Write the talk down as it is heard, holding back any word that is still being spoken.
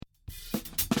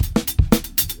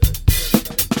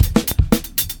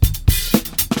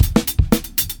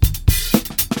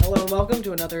welcome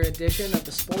to another edition of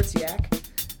the Sports Yak,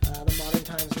 the Modern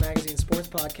Times Magazine sports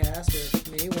podcast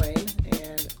with me, Wayne,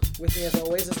 and with me as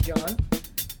always is John.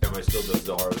 Am I still the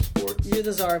czar of sports? You're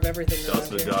the czar of everything around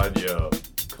here. Danya,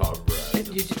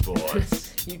 comrades of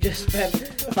sports. You just spent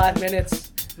 5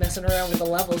 minutes messing around with the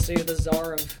levels, so you're the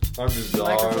czar of I'm the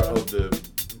czar of the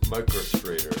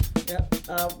microstrator. Yep.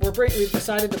 We've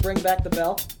decided to bring back the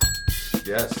bell.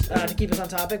 Yes. To keep us on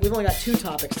topic. We've only got 2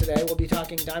 topics today. We'll be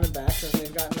talking Diamondbacks as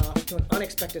they've gotten off to an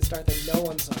unexpected start that no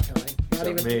one saw coming. Not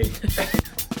even me.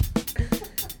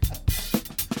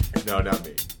 No, not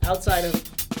me. Outside of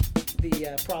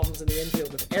the problems in the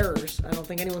infield with errors, I don't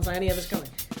think anyone saw any of us coming.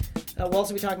 We'll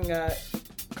also be talking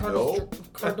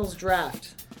Cardinals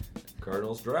draft.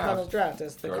 Cardinals draft,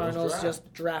 as the Cardinals draft.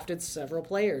 just drafted several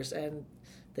players, and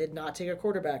they did not take a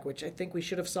quarterback, which I think we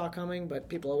should have saw coming, but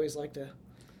people always like to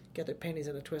get their panties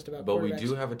in a twist about But quarterbacks. we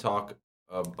do have a talk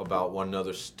about one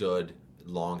other stud,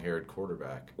 long-haired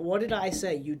quarterback. What did I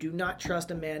say? You do not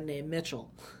trust a man named Mitchell.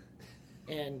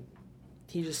 And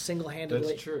he just single-handedly...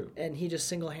 That's true. And he just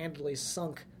single-handedly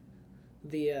sunk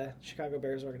the Chicago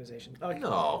Bears organization. Oh,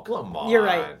 No, come on. You're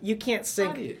right. You can't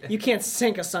sink. You can't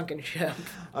sink a sunken ship.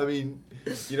 I mean,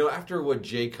 after what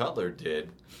Jay Cutler did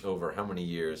over how many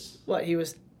years? What, he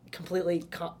was completely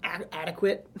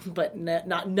adequate, but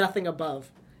nothing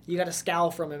above. You got to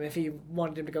scowl from him if you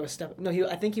wanted him to go a step. No,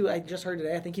 I just heard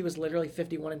today. I think he was literally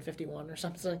 51-51 or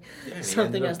something. Yeah,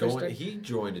 something as he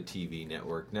joined a TV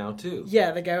network now too. Yeah,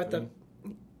 the guy with the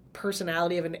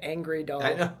personality of an angry dog.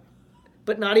 I know.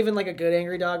 But not even like a good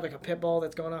angry dog, like a pit bull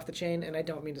that's going off the chain. And I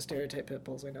don't mean to stereotype pit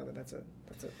bulls. I know that's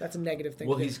a negative thing.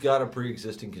 Well, he's got a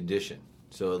pre-existing condition,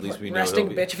 so at least we know. Resting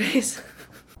bitch face.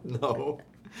 No,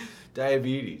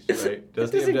 diabetes, right?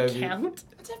 Does it doesn't count.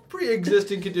 It's a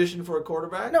pre-existing condition for a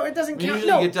quarterback. No, it doesn't count. You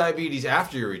usually get diabetes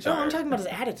after you retire. No, I'm talking about his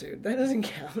attitude. That doesn't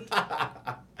count.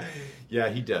 Yeah,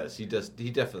 he does. He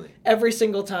definitely. Every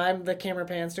single time the camera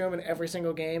pans to him in every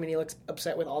single game, and he looks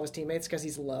upset with all of his teammates because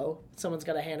he's low. Someone's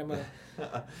got to hand him a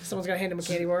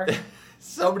candy bar.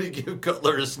 Somebody give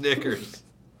Cutler a Snickers.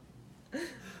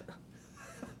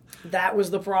 That was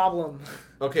the problem.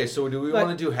 Okay, so do we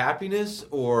want to do happiness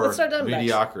or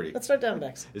mediocrity? Let's start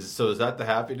Diamondbacks. Is that the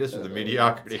happiness or the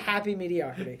mediocrity? Happy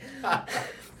mediocrity.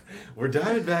 We're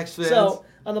Diamondbacks fans. So,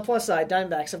 on the plus side,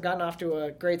 Diamondbacks have gotten off to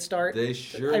a great start. They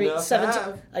sure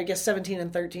have. I guess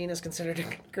 17-13 is considered a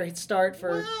great start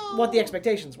for what the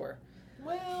expectations were.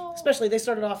 Well, especially they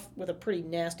started off with a pretty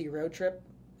nasty road trip,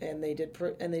 and they did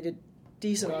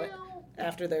decent on it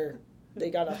after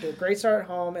they got off to a great start at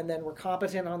home, and then were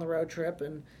competent on the road trip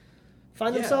and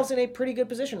find themselves in a pretty good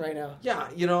position right now. Yeah,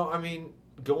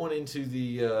 going into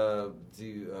the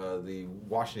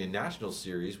Washington Nationals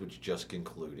series, which just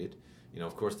concluded,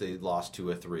 of course they lost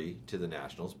 2-3 to the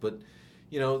Nationals, but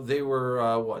they were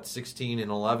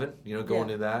 16-11, going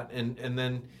to that, and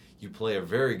then you play a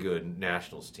very good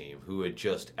Nationals team who had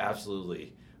just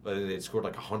absolutely. They'd scored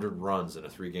like 100 runs in a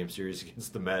 3-game series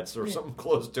against the Mets or something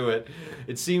close to it.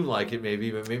 It seemed like it maybe,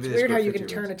 but maybe it's weird how you can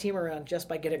turn a team around just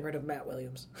by getting rid of Matt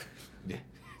Williams. Yeah.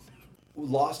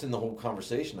 Lost in the whole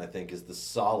conversation, I think, is the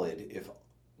solid, if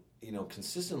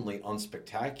consistently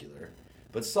unspectacular,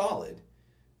 but solid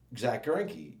Zach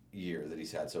Greinke year that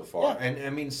he's had so far. Yeah. And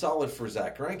I mean, solid for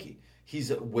Zach Greinke.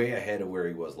 He's way ahead of where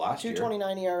he was last year.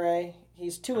 2.29 ERA.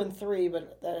 He's 2-3,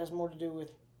 but that has more to do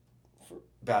with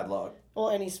bad luck. Well,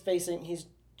 and he's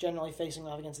generally facing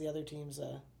off against the other teams.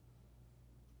 Or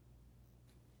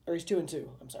he's 2-2.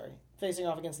 I'm sorry, facing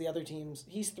off against the other teams.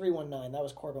 He's 3.19. That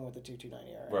was Corbin with the 2.29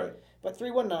 ERA. Right. But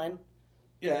 3.19.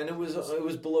 Yeah, and it was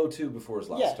below 2 before his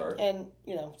last start. And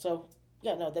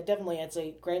that definitely I'd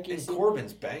say Greinke. And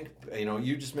Corbin's bank.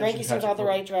 You just mentioned Greinke seems on the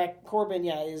right track. Corbin,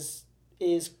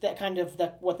 is that kind of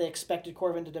what they expected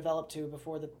Corbin to develop to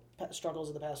before the struggles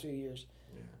of the past few years.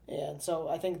 Yeah. And so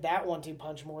I think that 1-2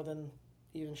 punch more than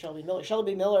even Shelby Miller.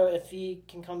 Shelby Miller, if he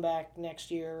can come back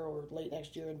next year or late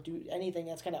next year and do anything,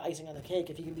 that's kind of icing on the cake.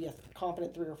 If he can be a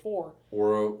competent 3 or 4.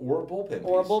 Or a bullpen piece.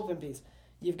 Or a bullpen piece.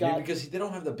 You've got because they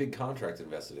don't have the big contract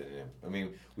invested in him. I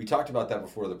mean, we talked about that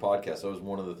before the podcast. That was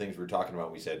one of the things we were talking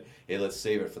about. We said, hey, let's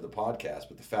save it for the podcast.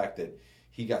 But the fact that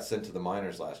he got sent to the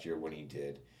minors last year when he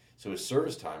did, so his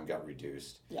service time got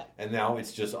reduced. Yeah. And now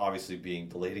it's just obviously being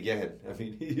delayed again. I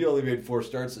mean, he only made 4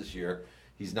 starts this year.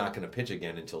 He's not going to pitch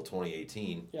again until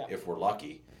 2018, if we're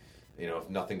lucky. If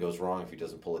nothing goes wrong, if he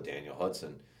doesn't pull a Daniel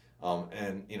Hudson.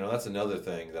 And, that's another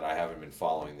thing that I haven't been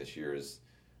following this year is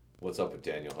what's up with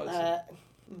Daniel Hudson.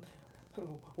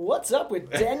 What's up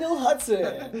with Daniel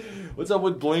Hudson? What's up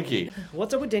with Blinky?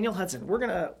 What's up with Daniel Hudson? We're going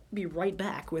to be right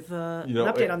back with an You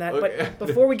know, update on that. okay. But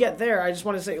before we get there, I just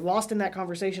want to say, lost in that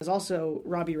conversation is also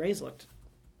Robbie Ray's looked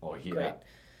Oh, yeah.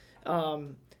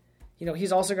 Great.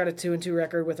 He's also got a 2-2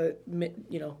 record with a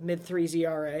mid-3s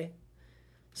ERA.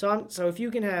 So if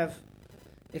you can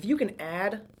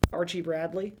add Archie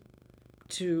Bradley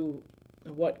to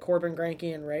what Corbin,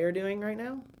 Greinke, and Ray are doing right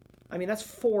now, I mean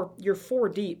you're 4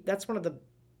 deep. That's one of the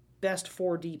best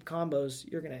 4 deep combos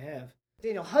you're going to have.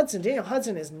 Daniel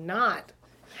Hudson is not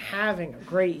having a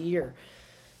great year.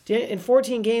 In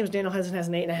 14 games, Daniel Hudson has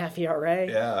an 8.5 ERA.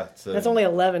 Yeah, that's only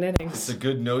 11 innings. It's a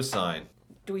good no sign.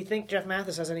 Do we think Jeff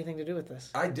Mathis has anything to do with this?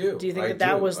 I do. Do you think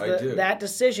that was that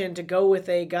decision to go with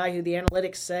a guy who the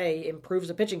analytics say improves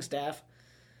the pitching staff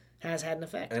has had an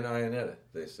effect? And Iannetta,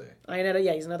 they say. Iannetta,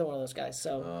 yeah, he's another one of those guys.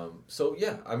 So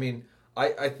yeah, I mean,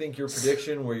 I think your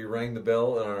prediction where you rang the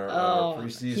bell in our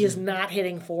preseason. He is not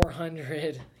hitting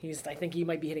 400. I think he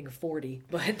might be hitting 40,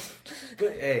 but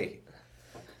hey,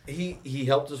 he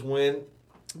helped us win.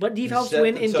 But he helps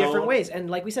win in different ways. And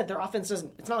like we said, their offense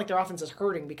isn't. It's not like their offense is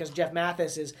hurting because Jeff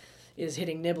Mathis is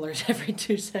hitting nibblers every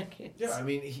 2 seconds. Yeah, I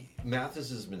mean, Mathis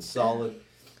has been solid.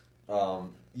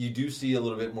 You do see a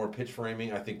little bit more pitch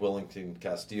framing. I think Wellington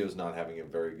Castillo's not having a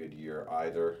very good year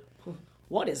either.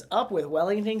 What is up with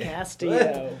Wellington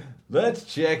Castillo? Let's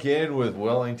check in with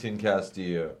Wellington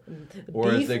Castillo.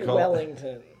 Or Beef as they call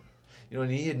Wellington.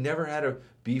 And he had never had a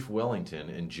beef Wellington,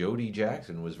 and Jody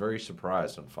Jackson was very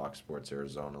surprised on Fox Sports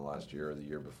Arizona last year or the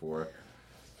year before.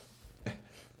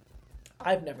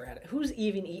 I've never had it.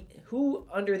 Who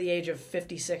under the age of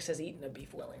 56 has eaten a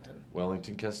beef Wellington?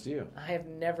 Wellington Castillo. I have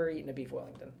never eaten a beef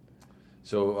Wellington.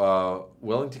 So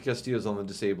Wellington Castillo is on the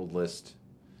disabled list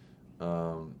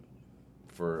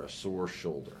for a sore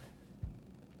shoulder.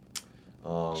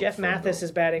 Jeff Mathis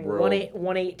is batting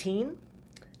 118,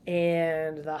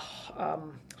 and the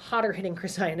hotter hitting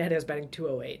Chris Iannetta is batting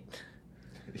 208.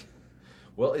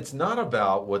 Well, it's not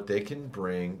about what they can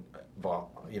bring,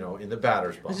 in the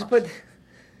batter's box.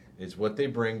 It's what they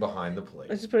bring behind the plate.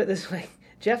 Let's just put it this way: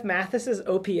 Jeff Mathis's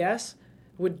OPS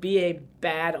would be a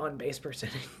bad on base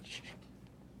percentage.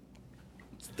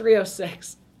 It's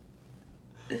 306.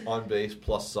 On base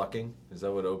plus sucking, is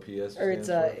that what OPS? Or it's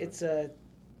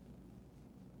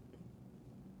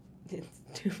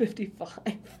 255.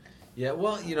 Yeah,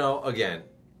 well, again,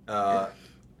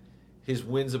 his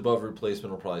wins above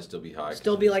replacement will probably still be high.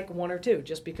 Still be like 1 or 2,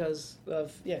 just because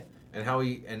of And how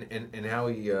he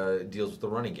deals with the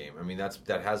running game. I mean,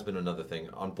 that has been another thing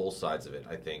on both sides of it.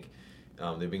 I think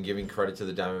they've been giving credit to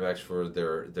the Diamondbacks for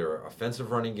their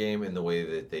offensive running game and the way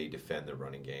that they defend their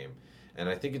running game. And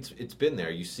I think it's been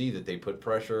there. You see that they put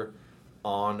pressure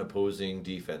on opposing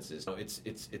defenses.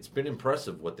 It's been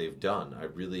impressive what they've done. I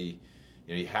really,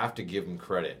 you have to give them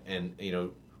credit. And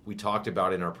we talked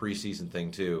about in our preseason thing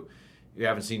too. You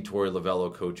haven't seen Torey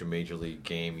Lovullo coach a major league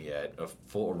game yet, a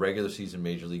regular season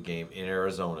major league game in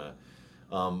Arizona,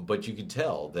 but you can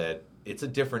tell that it's a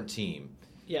different team.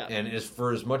 Yeah. And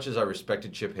as much as I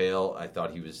respected Chip Hale, I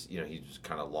thought he was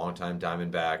kind of longtime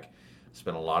Diamondback.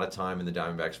 Spent a lot of time in the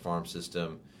Diamondbacks farm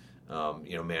system,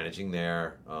 managing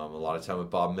there. A lot of time with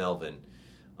Bob Melvin.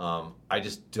 I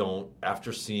just don't.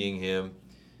 After seeing him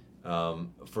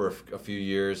for a few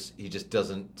years, he just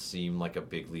doesn't seem like a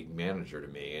big league manager to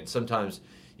me. And sometimes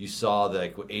you saw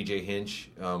that AJ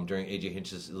Hinch during AJ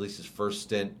Hinch's at least his first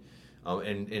stint,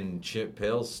 and Chip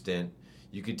Hale's stint,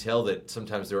 you could tell that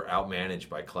sometimes they were outmanaged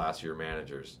by classier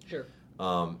managers. Sure.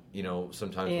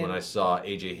 Sometimes when I saw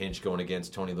AJ Hinch going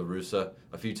against Tony La Russa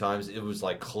a few times, it was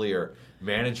like clear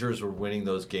managers were winning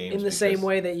those games. In the same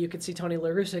way that you could see Tony La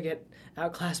Russa get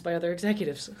outclassed by other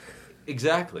executives.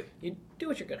 Exactly. You do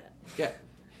what you're good at. Yeah.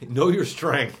 Know your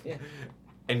strength. Yeah.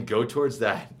 And go towards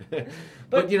that.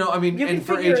 but and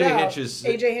for AJ Hinch's...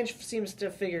 AJ Hinch seems to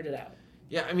have figured it out.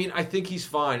 Yeah, I think he's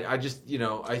fine. I just,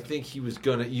 I think he was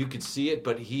going to... You could see it,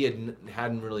 but he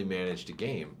hadn't really managed a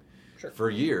game. Sure. For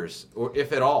years, or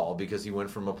if at all, because he went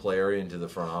from a player into the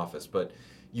front office. But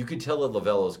you could tell that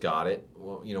Lovullo's got it.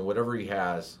 Well, whatever he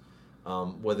has,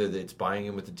 whether it's buying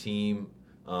him with the team,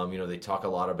 they talk a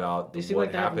lot about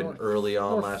what happened early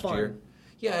on last year.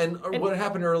 Yeah, and what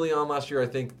happened early on last year, I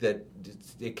think that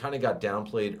it kind of got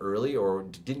downplayed early or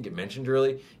didn't get mentioned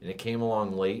early, and it came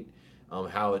along late.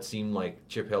 How it seemed like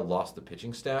Chip Hale lost the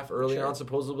pitching staff early on,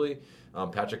 supposedly.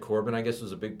 Patrick Corbin, I guess,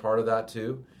 was a big part of that,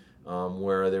 too.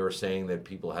 Where they were saying that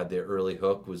people had their early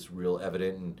hook was real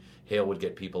evident, and Hale would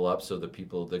get people up. So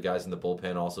the guys in the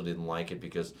bullpen also didn't like it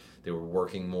because they were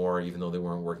working more, even though they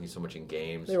weren't working so much in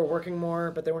games. They were working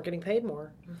more, but they weren't getting paid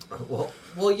more. Well,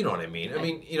 you know what I mean. I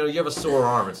mean, you have a sore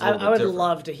arm. It's a little bit I would different.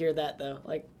 love to hear that though.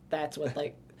 Like that's what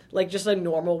like just a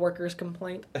normal worker's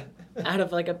complaint out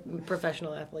of like a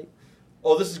professional athlete.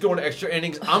 Oh, this is going to extra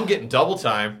innings. I'm getting double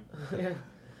time. Yeah.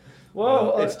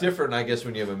 Whoa, it's different, I guess,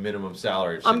 when you have a minimum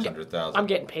salary of $600,000. I'm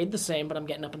getting paid the same, but I'm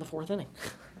getting up in the fourth inning.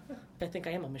 I think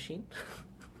I am a machine.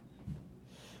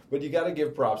 But you got to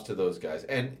give props to those guys.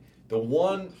 And the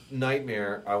one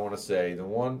nightmare I want to say, the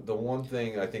one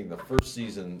thing I think in the first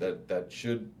season that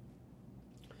should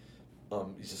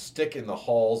is a stick in the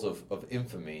halls of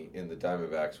infamy in the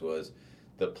Diamondbacks was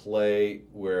the play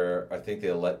where I think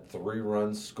they let 3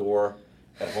 runs score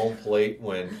at home plate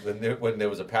when there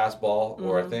was a pass ball,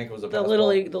 or I think it was a pass ball. The Little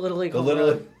League.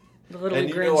 And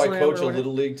you know, I coach a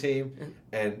Little League team,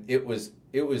 and it was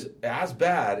as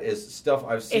bad as stuff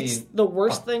I've seen. It's the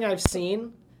worst thing I've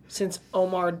seen since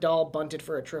Omar Dahl bunted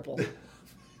for a triple.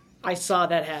 I saw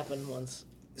that happen once.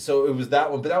 So it was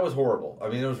that one, but that was horrible. I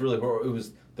mean, it was really horrible. It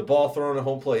was the ball thrown at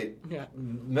home plate,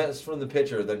 mess from the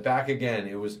pitcher, then back again.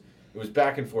 It was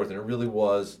back and forth, and it really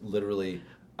was literally.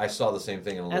 I saw the same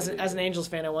thing in a as an Angels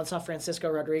fan. I once saw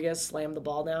Francisco Rodriguez slam the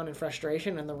ball down in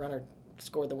frustration, and the runner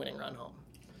scored the winning run home.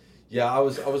 Yeah, I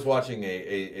was watching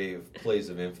a Plays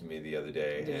of Infamy the other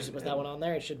day. Was that one on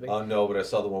there? It should be. No, but I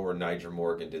saw the one where Niger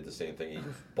Morgan did the same thing.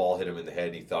 Ball hit him in the head,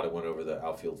 and he thought it went over the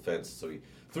outfield fence, so he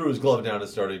threw his glove down and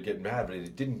started getting mad, but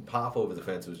it didn't pop over the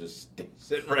fence. It was just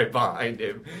sitting right behind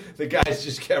him. The guys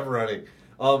just kept running.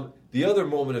 The other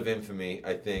moment of infamy,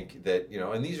 I think, that,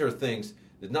 and these are things,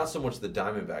 that not so much the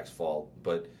Diamondbacks' fault,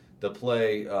 but the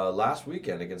play last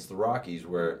weekend against the Rockies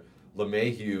where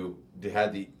LeMahieu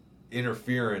had the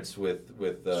interference with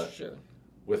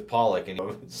Pollock, and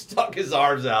he stuck his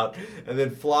arms out and then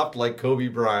flopped like Kobe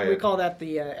Bryant. We call that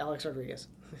the Alex Rodriguez.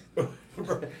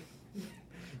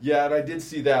 Yeah, and I did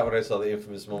see that when I saw the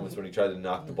infamous moments when he tried to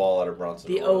knock the ball out of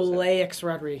Bronson. The Olex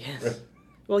Rodriguez.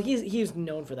 Well, he's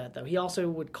known for that, though. He also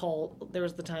would call. There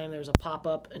was a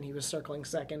pop-up, and he was circling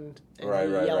second, and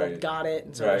he yelled, "Got it!"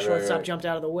 And so the shortstop jumped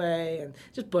out of the way, and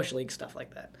just Bush League stuff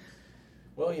like that.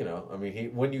 Well, I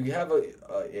mean, when you have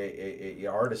a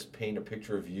artist paint a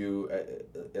picture of you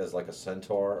as like a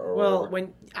centaur or well, whatever.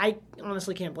 when I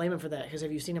honestly can't blame him for that, because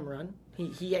have you seen him run?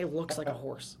 He looks like a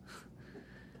horse.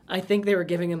 I think they were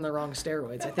giving him the wrong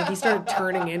steroids. I think he started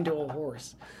turning into a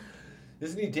horse.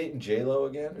 Isn't he dating J-Lo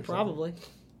again? Probably. Something?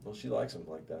 Well, she likes him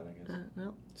like that, I guess.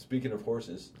 No. Speaking of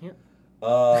horses. Yeah.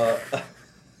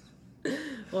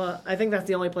 Well, I think that's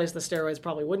the only place the steroids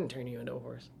probably wouldn't turn you into a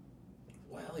horse.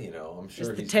 Well, I'm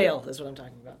sure it's the tail is what I'm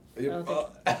talking about.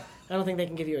 I don't think they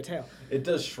can give you a tail. It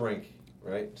does shrink,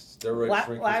 right? Steroids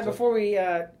shrink.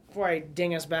 Before I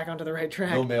ding us back onto the right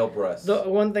track. No male breasts. The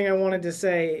one thing I wanted to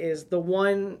say is the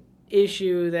one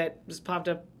issue that just popped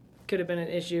up could have been an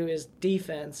issue is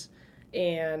defense.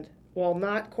 And while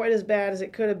not quite as bad as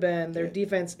it could have been, their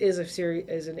defense is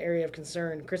an area of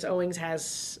concern. Chris Owings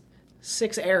has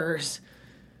 6 errors.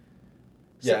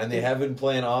 Yeah, and they have been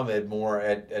playing Ahmed more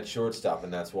at shortstop,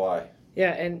 and that's why.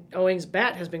 Yeah, and Owings'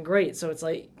 bat has been great, so it's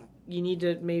like you need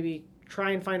to maybe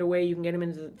try and find a way you can get him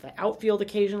into the outfield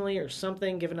occasionally or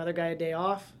something, give another guy a day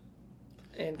off.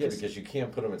 And because you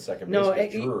can't put him at second base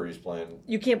because Drury's playing.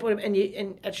 You can't put him,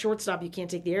 and at shortstop you can't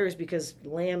take the errors because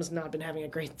Lamb's not been having a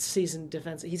great season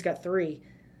defense. He's got 3.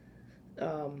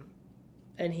 And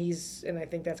I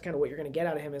think that's kind of what you're going to get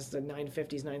out of him is the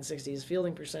 950s, 960s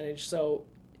fielding percentage. So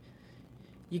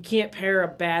you can't pair a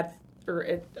bad or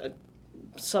a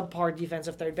subpar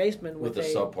defensive third baseman with a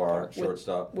subpar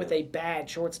shortstop with a bad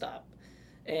shortstop,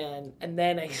 and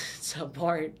then a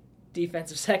subpar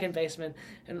defensive second baseman.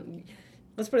 And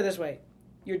let's put it this way: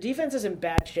 your defense is in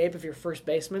bad shape if your first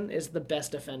baseman is the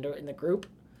best defender in the group.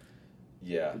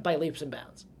 Yeah, by leaps and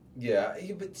bounds. Yeah,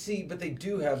 but they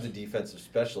do have the defensive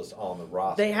specialist on the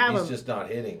roster. They have He's him. just not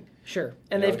hitting. Sure,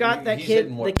 and they've got that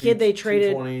kid. The kid they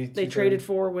traded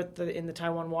for in the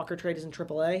Taiwan Walker trade is in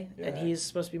AAA, and he's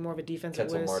supposed to be more of a defensive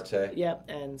Ketel whiz. Marte. Yep,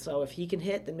 and so if he can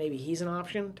hit, then maybe he's an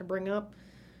option to bring up.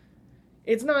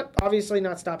 It's not obviously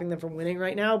not stopping them from winning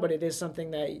right now, but it is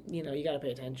something that you got to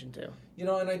pay attention to.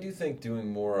 And I do think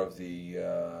doing more of the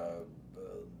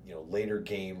later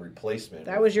game replacement.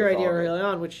 That was your idea early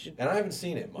on, and I haven't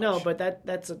seen it much. No, but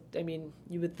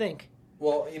you would think.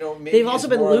 Well, maybe they've also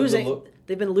been losing.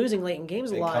 They've been losing late in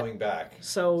games a lot. Coming back,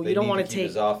 so you don't want to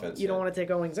take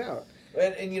Owings out.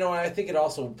 And I think it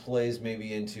also plays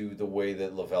maybe into the way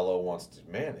that Lovello wants to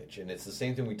manage, and it's the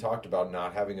same thing we talked about: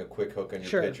 not having a quick hook on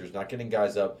your pitchers, not getting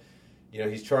guys up.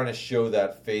 He's trying to show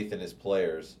that faith in his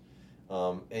players,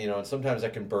 and sometimes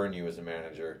that can burn you as a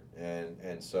manager,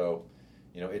 and so.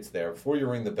 It's there. Before you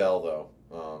ring the bell,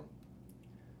 though,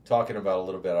 talking about a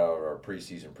little bit of our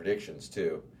preseason predictions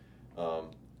too.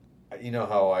 You know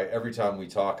how every time we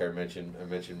talk, I mention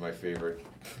my favorite.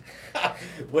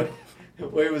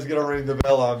 Wade was going to ring the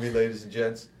bell on me, ladies and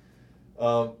gents.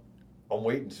 I'm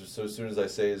waiting. So as soon as I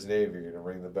say his name, you're going to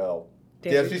ring the bell.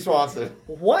 Dansby Dansby Swanson.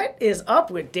 What is up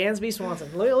with Dansby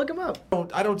Swanson? Look him up.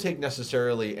 I don't take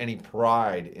necessarily any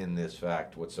pride in this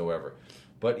fact whatsoever.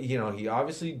 But, he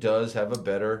obviously does have a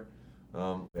better...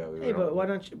 but why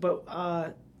don't you...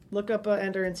 But look up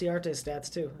Ender Inciarte's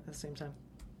stats, too, at the same time.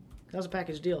 That was a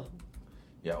package deal.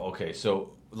 Yeah, okay.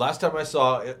 So, last time I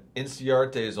saw,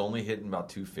 Inciarte is only hitting about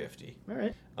 250. All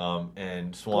right.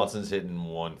 And Swanson's hitting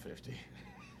 150.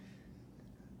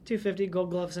 250, Gold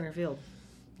Glove, center field.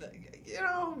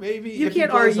 Maybe you if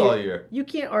can't he plays argue. all year. You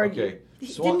can't argue. Okay.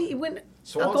 Didn't he win a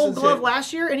Swanson's Gold Glove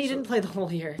last year, and he didn't play the whole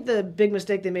year? The big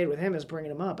mistake they made with him is bringing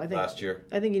him up. I think last year.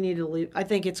 I think you need to leave. I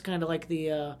think it's kind of like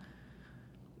the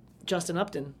Justin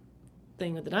Upton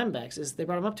thing with the Diamondbacks is they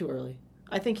brought him up too early.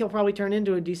 I think he'll probably turn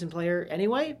into a decent player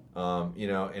anyway.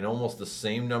 In almost the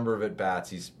same number of at bats,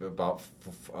 he's about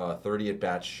 30 at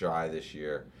bats shy this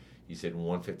year. He's hitting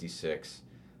 156.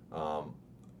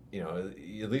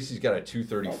 At least he's got a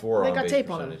 234 They got on-base tape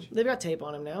percentage. on him. They've got tape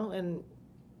on him now, and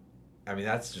I mean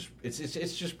that's just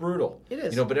it's just brutal. It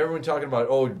is. But everyone talking about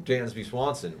Dansby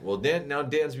Swanson. Well, now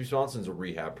Dansby Swanson's a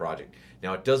rehab project.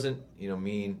 Now it doesn't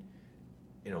mean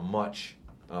much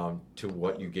to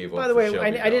what you gave up. By the way,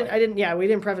 Shelby I didn't. Yeah, we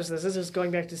didn't preface this. This is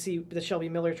going back to see the Shelby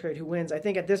Miller trade, who wins. I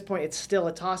think at this point it's still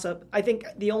a toss-up. I think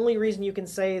the only reason you can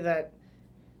say that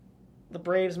the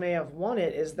Braves may have won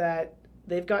it is that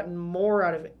they've gotten more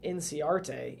out of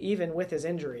Inciarte, even with his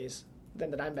injuries, than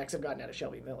the Diamondbacks have gotten out of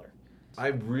Shelby Miller. I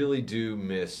really do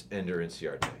miss Ender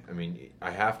Inciarte. I mean,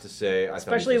 I have to say,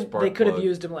 especially they could have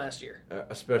used him last year.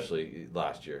 Especially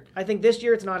last year. I think this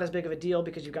year it's not as big of a deal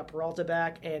because you've got Peralta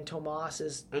back and Tomas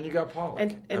is. And you got Pollock.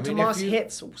 And Tomas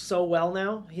hits so well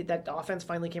now. That offense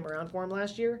finally came around for him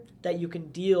last year that you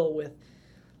can deal with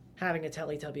having a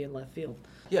Teletubby in left field.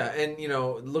 Yeah, and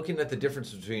looking at the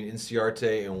difference between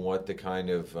Inciarte and what the kind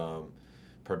of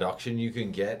production you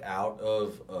can get out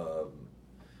of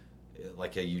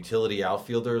like a utility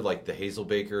outfielder, like the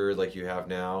Hazelbaker, like you have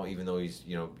now. Even though he's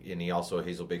and he also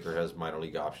Hazelbaker has minor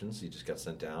league options. He just got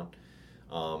sent down.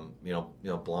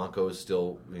 Blanco is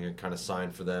still kind of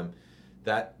signed for them.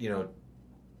 That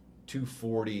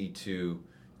 240 to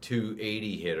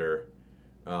 280 hitter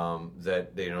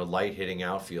that light hitting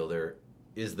outfielder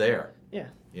is there. Yeah.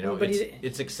 But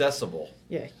it's accessible.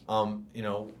 Yeah.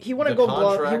 He won a Gold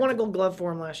Glove. He won a Gold Glove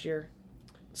for him last year,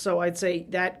 so I'd say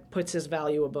that puts his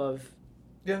value above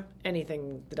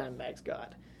anything the Diamondbacks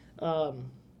got.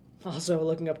 Also,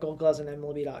 looking up Gold Gloves on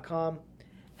MLB.com.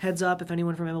 Heads up, if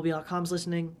anyone from MLB.com is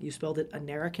listening, you spelled it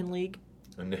American League.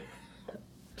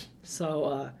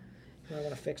 So you might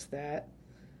want to fix that.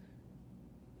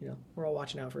 We're all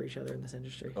watching out for each other in this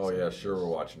industry. Oh, so. Yeah, sure, we're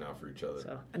watching out for each other.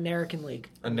 So, American League.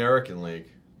 American League.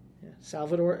 Yeah.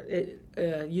 Salvador,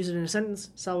 use it in a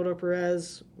sentence. Salvador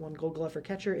Perez won Gold Glove for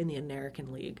catcher in the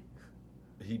American League.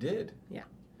 He did? Yeah,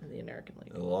 in the American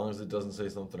League. As long as it doesn't say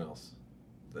something else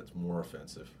that's more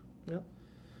offensive. Yep.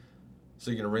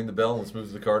 So you're going to ring the bell and let's move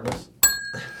to the Cardinals?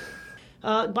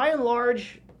 By and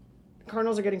large,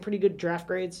 Cardinals are getting pretty good draft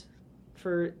grades.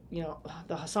 For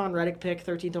the Hassan Reddick pick,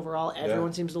 13th overall,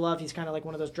 everyone seems to love. He's kind of like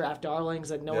one of those draft darlings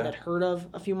that no one had heard of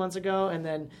a few months ago. And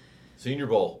then Senior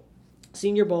Bowl,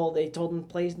 they told him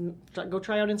go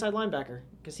try out inside linebacker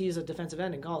because he's a defensive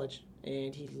end in college,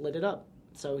 and he lit it up.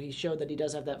 So he showed that he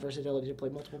does have that versatility to play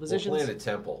multiple positions. Well, playing at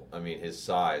Temple, I mean, his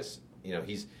size,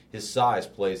 his size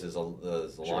plays as a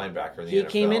linebacker in the NFL. He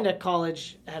came into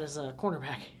college as a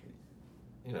cornerback.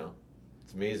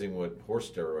 It's amazing what horse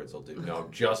steroids will do. No,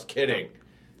 I'm just kidding.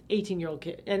 18-year-old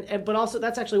kid, but also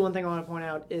that's actually one thing I want to point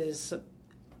out is,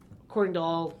 according to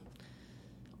all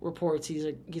reports, he's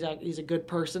a good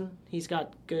person. He's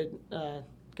got good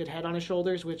head on his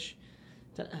shoulders, which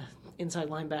inside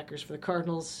linebackers for the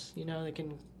Cardinals, they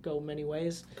can go many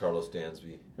ways. Carlos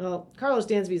Dansby. Well, Carlos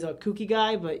Dansby's a kooky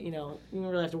guy, but you don't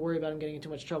really have to worry about him getting in too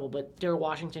much trouble. But Darrell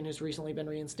Washington, who's recently been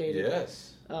reinstated.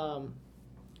 Yes.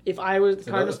 If I was it's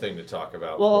another thing to talk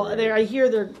about. Well, I hear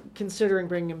they're considering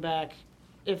bringing him back.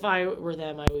 If I were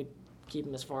them, I would keep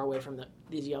him as far away from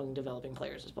these young developing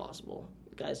players as possible.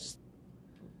 Guys, just.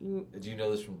 Do you know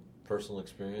this from personal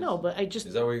experience? No, but I just.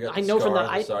 Is that where you got the I know scar from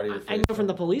on the side of your face? I know from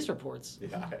the police reports.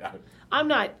 Yeah.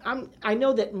 I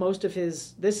know that most of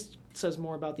his. This says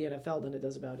more about the NFL than it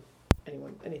does about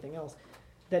anything else.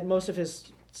 That most of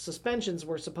his suspensions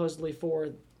were supposedly for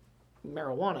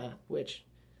marijuana, which.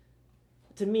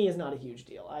 To me, is not a huge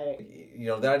deal.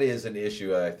 That is an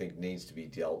issue I think needs to be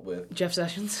dealt with. Jeff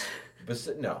Sessions?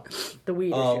 But no. The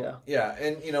weed issue, though. Yeah,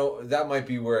 and, that might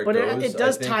be where it goes. But it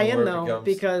does tie in, though,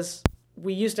 because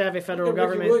we used to have a federal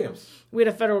government. Williams. We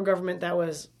had a federal government that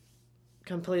was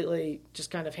completely just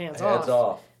kind of hands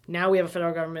off. Now we have a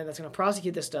federal government that's going to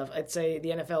prosecute this stuff. I'd say the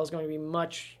NFL is going to be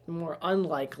much more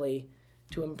unlikely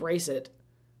to embrace it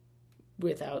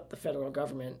without the federal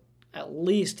government at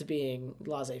least being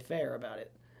laissez-faire about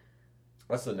it.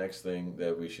 That's the next thing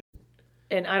that we should.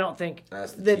 And I don't think the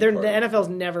NFL's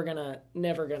never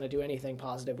gonna do anything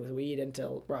positive with weed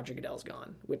until Roger Goodell's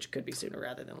gone, which could be sooner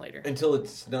rather than later. Until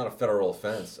it's not a federal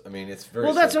offense. I mean, it's very.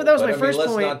 Well, that was my first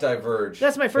point. Let's not diverge.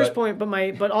 That's my first point,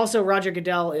 but also Roger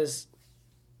Goodell is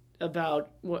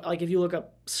about, like, if you look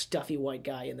up stuffy white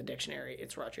guy in the dictionary,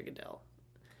 it's Roger Goodell.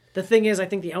 The thing is, I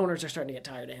think the owners are starting to get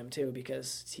tired of him too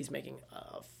because he's making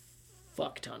a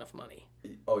fuck ton of money.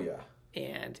 Oh yeah.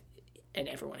 And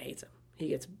everyone hates him. He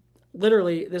gets.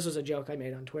 Literally, this was a joke I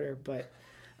made on Twitter, but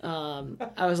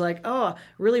I was like, "Oh,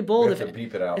 really bold! We have to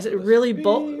beep it out. Is it really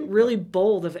bold? Really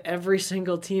bold of every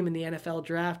single team in the NFL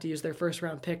draft to use their first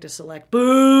round pick to select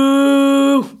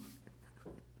boo."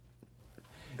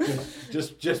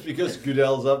 Just because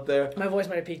Goodell's up there. My voice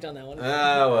might have peaked on that one.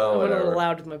 Ah, well, I went a whatever. little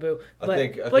loud with my boo. But I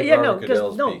think yeah,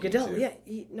 Goodell's Goodell. too.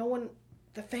 Yeah, no one.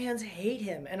 The fans hate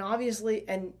him, and obviously,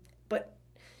 but.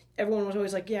 Everyone was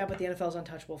always like, yeah, but the NFL's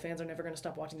untouchable. Fans are never going to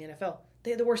stop watching the NFL.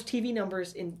 They had the worst TV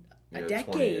numbers in a decade.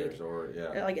 20 years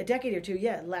Like a decade or two,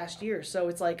 last year. So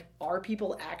it's like, are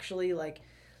people actually like,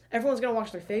 everyone's going to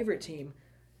watch their favorite team,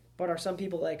 but are some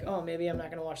people like, oh, maybe I'm not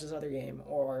going to watch this other game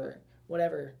or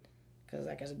whatever because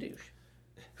that guy's a douche.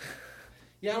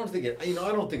 Yeah, I don't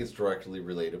think it's directly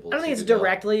relatable. I don't think it's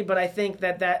directly, but I think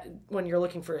that when you're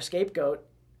looking for a scapegoat,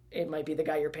 it might be the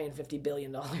guy you're paying $50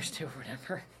 billion to or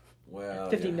whatever.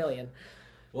 Well, $50 million.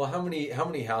 Well, how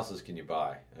many houses can you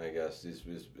buy? I guess is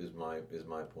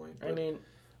my point. But, I mean,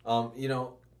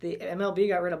 the MLB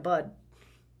got rid of Bud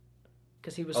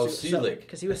because he was Selig.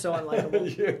 Because he was so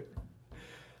unlikable. Yeah.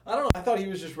 I don't know. I thought he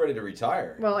was just ready to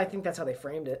retire. Well, I think that's how they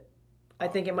framed it. I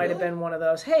think it might have been one of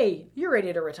those. Hey, you're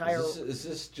ready to retire. Is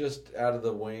this just out of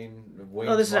the Wayne?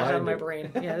 Oh, this is out of my brain.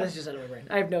 Yeah, this is just out of my brain.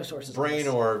 I have no sources. Brain on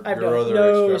this. or I have your other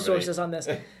no extremity. sources on this.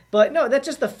 But no, that's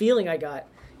just the feeling I got.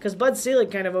 Because Bud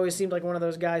Selig kind of always seemed like one of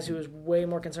those guys who was way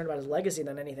more concerned about his legacy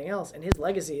than anything else, and his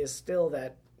legacy is still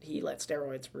that he let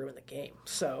steroids ruin the game.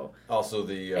 So also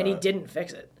and he didn't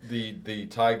fix it. The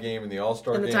tie game and the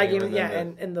All-Star game. And the tie game,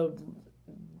 and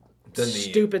the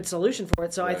stupid solution for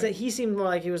it. So I'd say he seemed more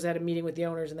like he was at a meeting with the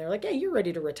owners, and they were like, "Hey, you're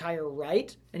ready to retire,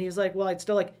 right?" And he was like, "Well, I'd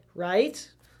still like right,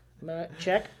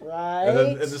 check right."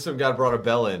 And then some guy brought a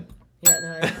bell in. Yeah,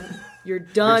 no, you're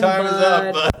done, Your time is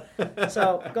up, bud.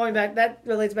 So going back, that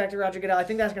relates back to Roger Goodell. I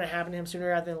think that's going to happen to him sooner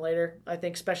rather than later. I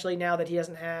think especially now that he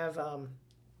doesn't have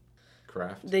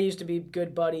Kraft. They used to be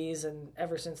good buddies, and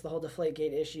ever since the whole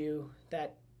Deflategate issue,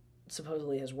 that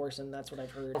supposedly has worsened. That's what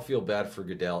I've heard. I don't feel bad for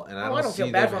Goodell, and I don't see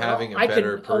feel bad them for having a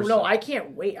better person. Oh no, I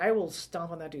can't wait. I will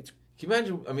stomp on that dude's. Can you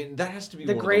imagine? I mean, that has to be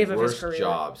the one grave of the of his worst career.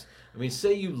 jobs. I mean,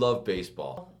 say you love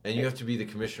baseball, and you have to be the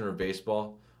commissioner of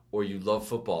baseball, or you love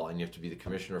football, and you have to be the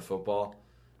commissioner of football.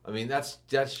 I mean, that's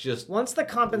just once the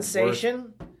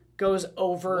compensation goes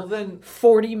over well, then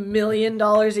 $40 million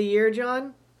a year,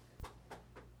 John.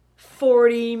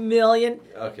 $40 million.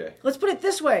 Okay. Let's put it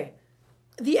this way: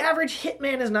 the average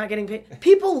hitman is not getting paid.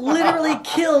 People literally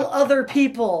kill other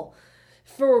people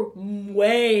for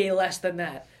way less than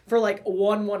that. For like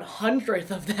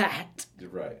 1/100th of that.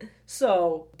 Right.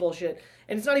 So bullshit.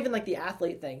 And it's not even like the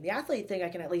athlete thing. The athlete thing I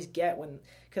can at least get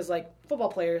because like football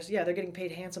players, yeah, they're getting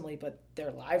paid handsomely, but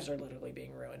their lives are literally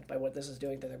being ruined by what this is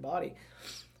doing to their body.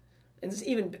 And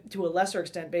even to a lesser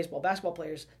extent, basketball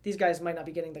players, these guys might not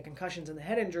be getting the concussions and the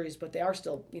head injuries, but they are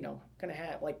still, going to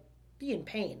have be in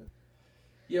pain.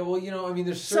 Yeah, well, I mean,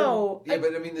 there's certain...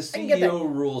 but I mean, the CEO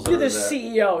rules You're the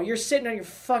CEO. You're sitting on your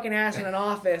fucking ass in an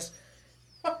office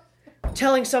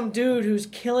telling some dude who's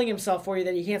killing himself for you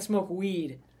that he can't smoke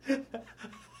weed.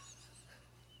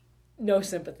 No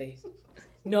sympathy.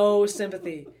 No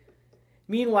sympathy.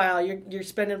 Meanwhile, you're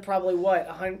spending probably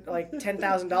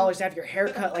 $10,000 to have your hair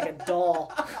cut like a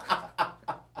doll.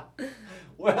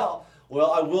 Well,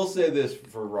 I will say this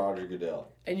for Roger Goodell.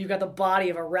 And you've got the body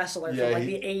of a wrestler from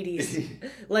the 80s.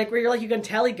 Where you're you can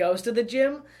tell he goes to the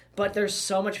gym, but there's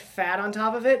so much fat on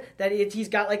top of it that he's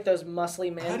got those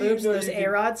muscly man boobs, those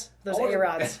A-rods. Those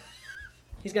A-rods.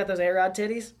 He's got those A-rod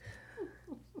titties.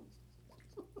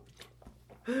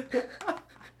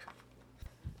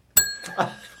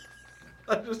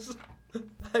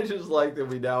 I just like that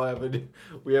we now have a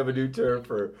new term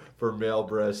for male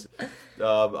breast.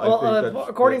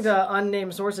 According to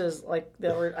unnamed sources, I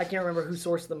can't remember who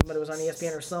sourced them, but it was on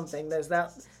ESPN or something.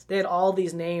 They had all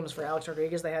these names for Alex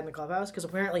Rodriguez they had in the clubhouse because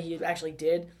apparently he actually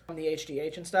did on the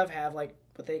HGH and stuff have what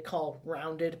they call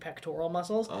rounded pectoral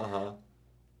muscles.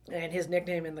 And his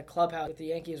nickname in the clubhouse with the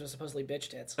Yankees was supposedly bitch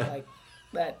tits. Like,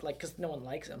 that, like, because no one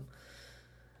likes him.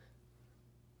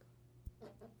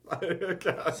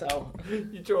 God. So.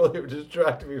 You totally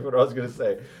distracted me from what I was going to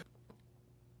say.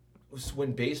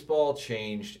 When baseball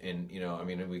changed, and, you know, I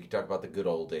mean, we could talk about the good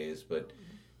old days, but,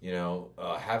 you know,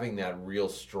 having that real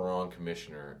strong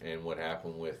commissioner and what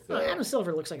happened with Adam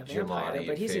Silver looks like a vampire, Giamatti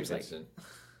but he and seems Vincent.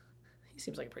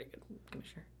 like a pretty good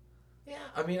commissioner. Yeah,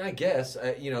 I mean, I guess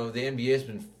you know, the NBA has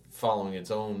been following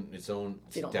its own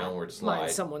downward slide.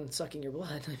 Mind someone sucking your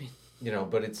blood. I mean, you know,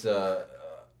 but it's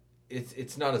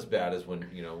not as bad as when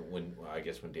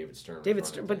David Stern.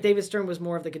 David Stern was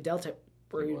more of the Goodell type,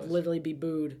 where he'd literally be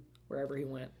booed wherever he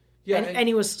went. Yeah, and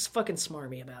he was fucking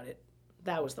smarmy about it.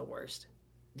 That was the worst.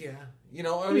 Yeah, you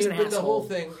know, I mean, but the whole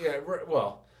thing. Yeah,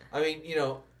 well, I mean, you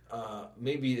know.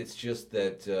 Maybe it's just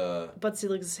that Bud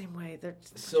Selig's the same way.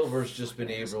 Silver's just been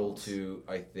able to,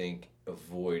 I think,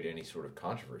 avoid any sort of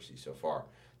controversy so far.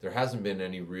 There hasn't been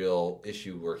any real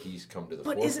issue where he's come to the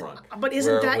forefront.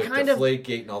 Isn't that kind of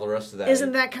Deflategate and all the rest of that?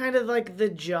 Isn't that kind of like the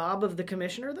job of the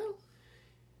commissioner, though?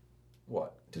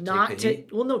 What? To not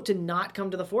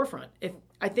come to the forefront.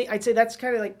 I'd say that's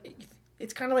kind of like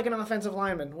it's kind of like an offensive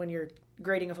lineman when you're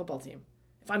grading a football team.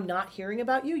 If I'm not hearing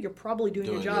about you, you're probably doing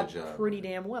your job pretty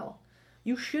damn well.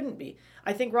 You shouldn't be.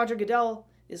 I think Roger Goodell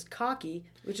is cocky,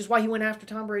 which is why he went after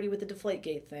Tom Brady with the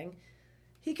Deflategate thing.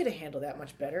 He could have handled that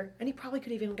much better, and he probably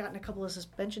could have even gotten a couple of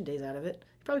suspension days out of it.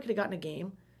 He probably could have gotten a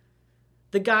game.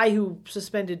 The guy who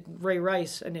suspended Ray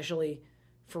Rice initially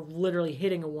for literally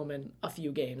hitting a woman a few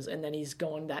games, and then he's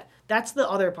going that's the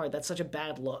other part that's such a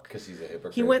bad look. Because he's a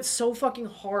hypocrite. He went so fucking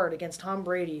hard against Tom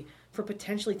Brady for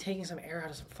potentially taking some air out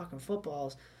of some fucking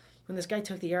footballs when this guy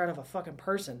took the air out of a fucking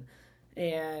person.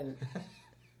 And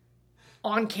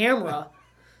on camera,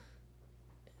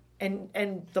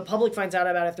 and the public finds out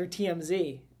about it through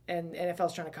TMZ, and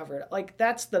NFL's trying to cover it. Like,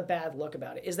 that's the bad look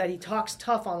about it, is that he talks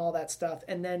tough on all that stuff,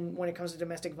 and then when it comes to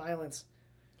domestic violence...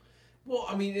 Well,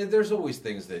 I mean, there's always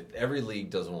things that every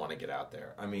league doesn't want to get out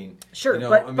there. I mean, sure, you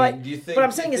know, but do you think? But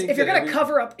I'm saying is, if you're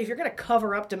gonna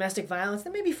cover up domestic violence,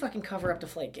 then maybe fucking cover up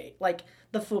Deflategate, like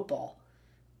the football.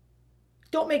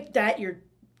 Don't make that your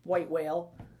white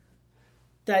whale.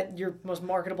 That your most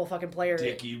marketable fucking player,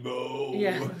 Dickie Bo,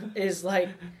 is like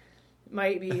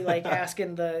might be like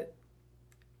asking the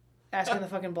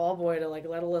fucking ball boy to like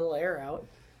let a little air out.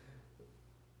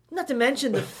 Not to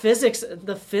mention the physics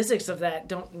of that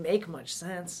don't make much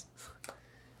sense.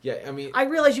 Yeah, I mean... I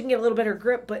realize you can get a little better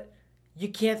grip, but you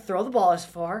can't throw the ball as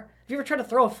far. Have you ever tried to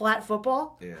throw a flat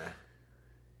football? Yeah.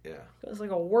 It's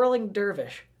like a whirling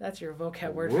dervish. That's your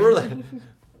vocab word for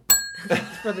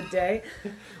the day.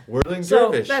 Whirling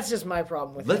dervish. So that's just my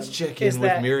problem with him. Let's check in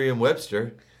with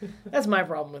Merriam-Webster. That's my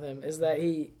problem with him, is that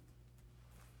he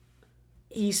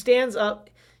stands up.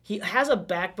 He has a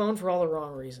backbone for all the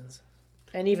wrong reasons.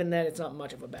 And even then, it's not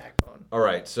much of a backbone. All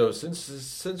right, so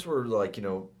since we're like, you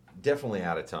know, definitely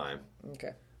out of time.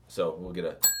 Okay. So we'll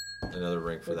get another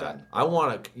ring for that. Done. I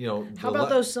want to, you know. How about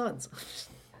those Suns?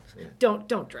 Yeah. Don't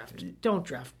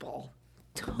draft ball.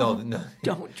 No.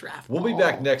 Don't draft. We'll be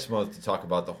back next month to talk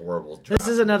about the horrible draft. This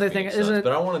is another thing.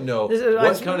 But I want to know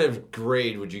what kind of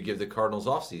grade would you give the Cardinals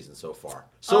offseason so far?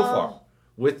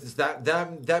 With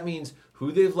that means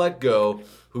who they've let go,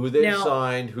 who they've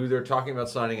signed, who they're talking about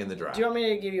signing in the draft. Do you want me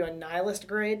to give you a nihilist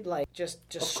grade, like just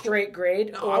straight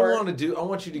grade? No, I want you to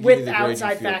give me the grade with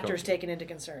outside factors taken into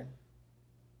concern.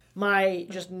 My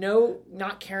just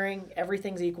not caring,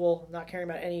 everything's equal, not caring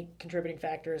about any contributing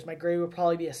factors. My grade would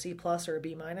probably be a C+ or a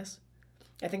B-.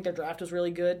 I think their draft was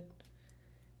really good.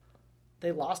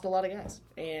 They lost a lot of guys,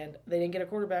 and they didn't get a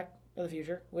quarterback of the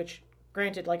future, which,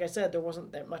 granted, like I said, there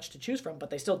wasn't that much to choose from, but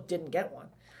they still didn't get one.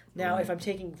 Now, if I'm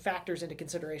taking factors into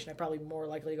consideration, I'd probably more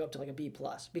likely go up to like a B+,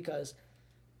 because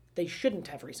they shouldn't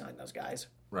have re-signed those guys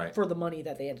for the money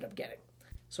that they ended up getting.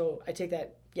 So I take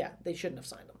that, they shouldn't have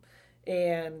signed them.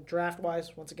 And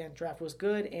draft-wise, once again, draft was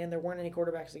good, and there weren't any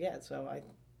quarterbacks to get. So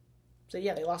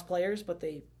they lost players, but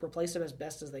they replaced them as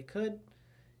best as they could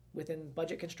within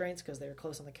budget constraints because they were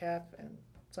close on the cap. And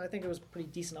so I think it was a pretty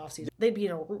decent offseason. They'd be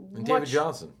David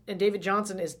Johnson. And David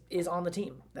Johnson is on the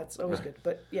team. That's always good.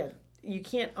 But, you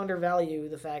can't undervalue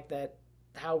the fact that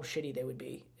how shitty they would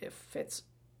be if Fitz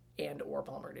and or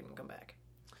Palmer didn't come back.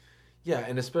 Yeah,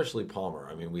 and especially Palmer.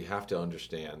 I mean, we have to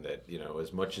understand that, you know,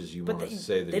 as much as you want to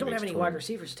say that they don't have any wide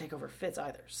receivers to take over Fitz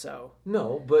either. So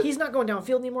no, but he's not going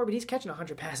downfield anymore, but he's catching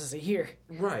 100 passes a year.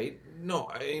 Right. No,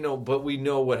 but we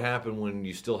know what happened when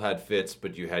you still had Fitz,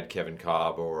 but you had Kevin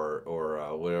Cobb or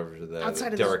whatever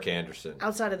Derek Anderson.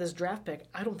 Outside of this draft pick,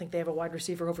 I don't think they have a wide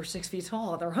receiver over 6 feet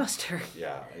tall on their roster.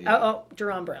 Yeah.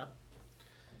 Jerron Brown.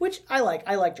 which I like.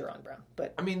 I like Jerron Brown,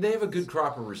 but I mean, they have a good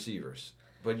crop of receivers.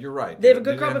 But you're right. They have a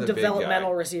good crop of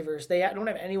developmental receivers. They don't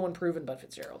have anyone proven but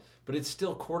Fitzgerald. But it's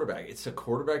still quarterback. It's a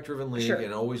quarterback-driven league Sure.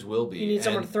 and always will be. You need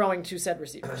someone throwing two said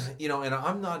receivers. And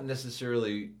I'm not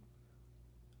necessarily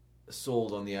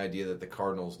sold on the idea that the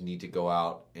Cardinals need to go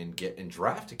out and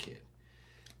draft a kid.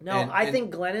 No, I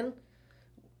think Glennon,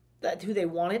 that's who they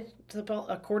wanted,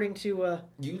 according to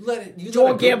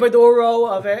Joel Gambadoro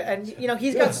of it, and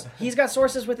he's got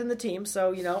sources within the team,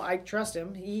 so I trust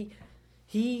him.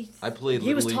 I played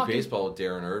Little League Baseball with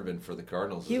Darren Urdman for the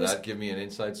Cardinals. Does that give me an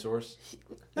inside source?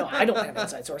 No, I don't have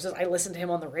inside sources. I listened to him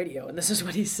on the radio, and this is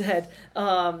what he said.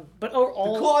 But the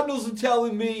Cardinals are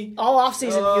telling me all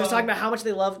offseason he was talking about how much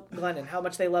they love Glennon, how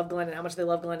much they love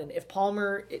Glennon. If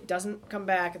Palmer doesn't come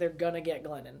back, they're gonna get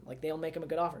Glennon. Like, they'll make him a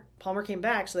good offer. Palmer came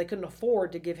back, so they couldn't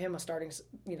afford to give him a starting.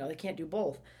 They can't do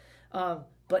both.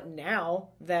 But now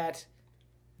that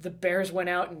the Bears went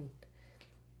out and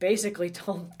basically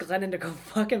told Glennon to go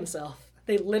fuck himself.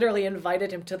 They literally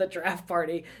invited him to the draft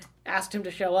party, asked him to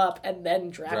show up, and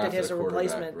then drafted his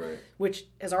replacement, right. Which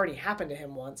has already happened to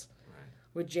him once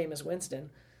with Jameis Winston.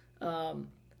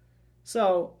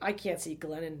 So I can't see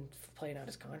Glennon playing out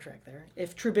his contract there.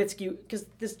 If Trubisky, because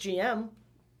this GM,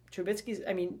 Trubisky's,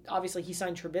 obviously he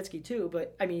signed Trubisky too,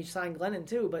 he signed Glennon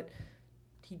too, but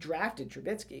he drafted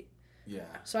Trubisky. Yeah.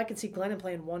 So I could see Glennon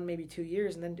playing 1, maybe 2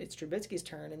 years, and then it's Trubisky's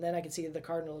turn, and then I could see the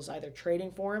Cardinals either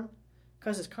trading for him,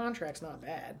 because his contract's not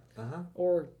bad,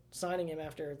 or signing him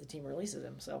after the team releases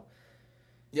him. So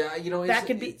yeah, that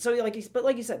could be so. Like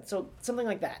you said, so something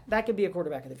like that. That could be a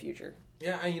quarterback of the future.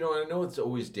 Yeah, I know it's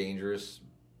always dangerous.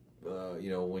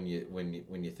 When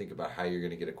you think about how you're going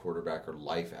to get a quarterback or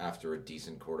life after a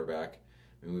decent quarterback.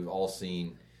 I mean, we've all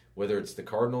seen. Whether it's the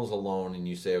Cardinals alone and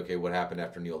you say, okay, what happened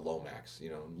after Neil Lomax?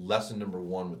 Lesson number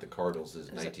 1 with the Cardinals is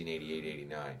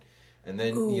 1988-89. And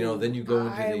then, then you go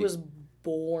into I was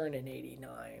born in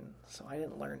 89, so I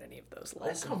didn't learn any of those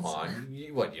lessons. Oh, come on.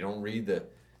 You don't read the...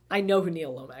 I know who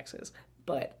Neil Lomax is,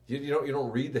 but... You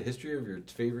don't read the history of your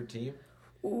favorite team?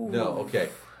 Ooh. No, okay.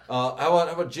 How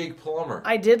about Jake Plummer?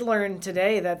 I did learn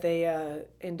today that they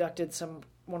inducted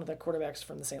one of the quarterbacks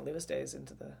from the St. Louis days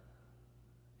into the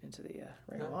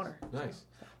Ring of Honor. Nice.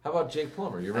 How about Jake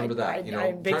Plummer? You remember that? I'm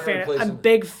a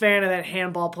big fan of that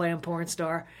handball playing porn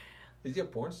star. Is he a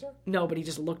porn star? No, but he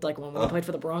just looked like one when he played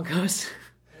for the Broncos.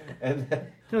 And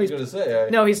I was going to say,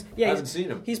 I haven't seen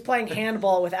him. He's playing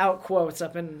handball without quotes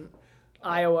up in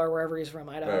Iowa or wherever he's from.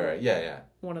 Right. Yeah.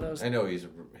 One of those. I know he's a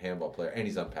handball player, and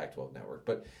he's on Pac-12 Network.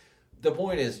 But the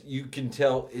point is, you can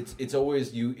tell it's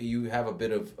always you have a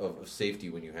bit of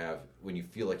safety when you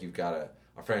feel like you've got a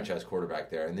franchise quarterback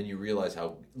there, and then you realize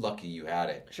how lucky you had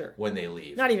it when they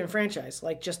leave. Not even franchise,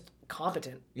 like just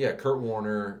competent. Yeah, Kurt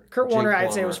Warner,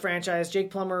 I'd say was franchise. Jake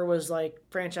Plummer was like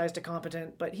franchise to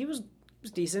competent, but he was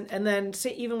decent. And then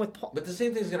even with Palmer. But the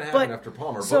same thing's going to happen after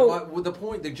Palmer. So,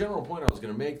 but the general point I was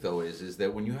going to make though is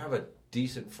that when you have a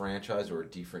decent franchise or a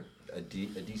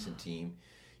decent team,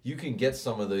 you can get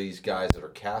some of these guys that are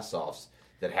cast-offs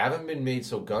that haven't been made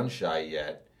so gun-shy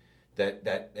yet.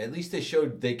 That at least they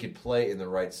showed they could play in the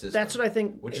right system. That's what I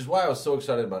think. Which is why I was so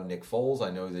excited about Nick Foles. I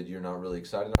know that you're not really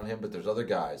excited on him, but there's other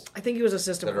guys. I think he was a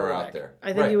system that are out there.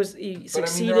 I think he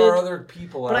succeeded. But there are other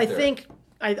people out there. But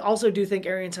I also do think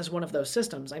Arians has one of those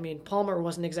systems. I mean, Palmer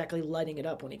wasn't exactly lighting it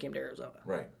up when he came to Arizona.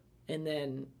 Right. And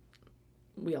then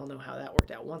we all know how that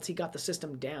worked out once he got the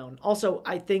system down. Also,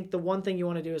 I think the one thing you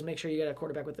want to do is make sure you get a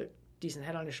quarterback with a decent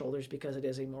head on his shoulders because it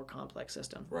is a more complex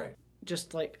system. Right.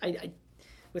 Just like I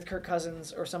with Kirk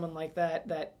Cousins or someone like that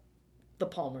the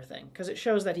Palmer thing, because it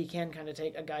shows that he can kind of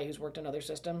take a guy who's worked in other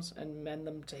systems and mend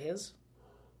them to his.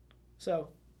 So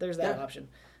there's that option.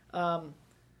 And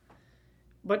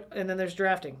then there's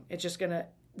drafting. It's just gonna,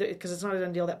 because it's not a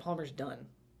done deal that Palmer's done.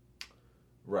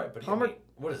 Right, but Palmer,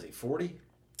 what is he? 40?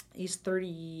 He's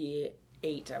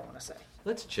 38, I want to say.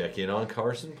 Let's check in on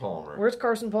Carson Palmer. Where's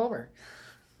Carson Palmer?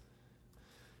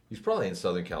 He's probably in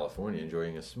Southern California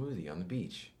enjoying a smoothie on the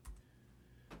beach.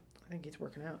 I think he's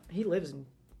working out. He lives in,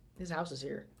 his house is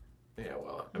here. Yeah,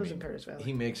 well, he lives in Paradise Valley.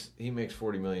 He makes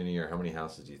 $40 million a year. How many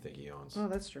houses do you think he owns? Oh,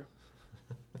 that's true.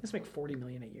 Let's make $40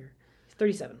 million a year. He's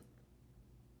 37,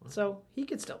 so he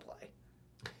could still play.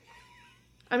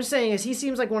 I'm saying is he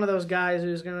seems like one of those guys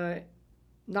who's gonna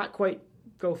not quite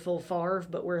go full Favre,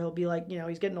 but where he'll be like,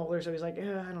 he's getting older, so he's like,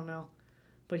 I don't know,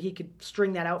 but he could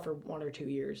string that out for 1 or 2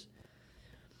 years.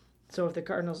 So if the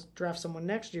Cardinals draft someone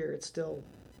next year, it's still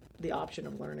the option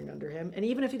of learning under him. And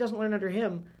even if he doesn't learn under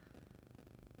him,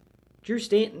 Drew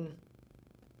Stanton,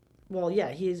 well, yeah,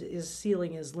 his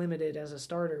ceiling is limited as a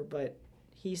starter, but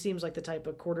he seems like the type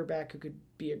of quarterback who could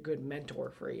be a good mentor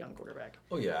for a young quarterback.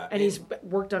 Oh, yeah. And he's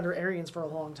worked under Arians for a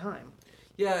long time.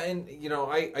 Yeah, and,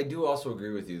 I do also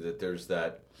agree with you that there's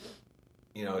that,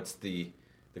 it's the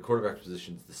quarterback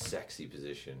position's the sexy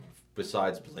position,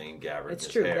 besides Blaine Gabbert. It's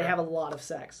true. Hair. They have a lot of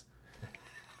sex.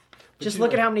 Just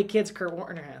look at how many kids Kurt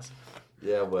Warner has.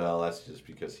 Yeah, well, that's just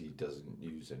because he doesn't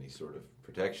use any sort of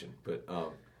protection. But,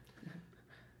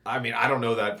 I don't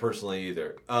know that personally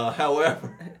either.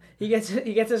 However... He gets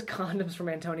his condoms from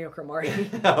Antonio Cromartie.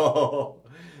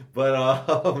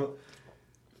 But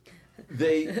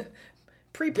they...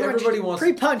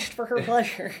 Pre-punched for her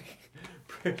pleasure.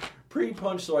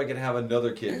 Pre-punched so I can have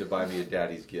another kid to buy me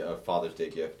a Father's Day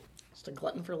gift. Just a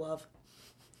glutton for love.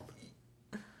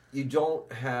 You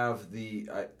don't have the...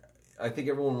 I think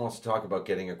everyone wants to talk about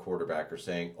getting a quarterback or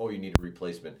saying, oh, you need a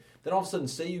replacement. Then all of a sudden,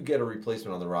 say you get a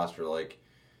replacement on the roster,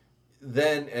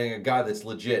 then and a guy that's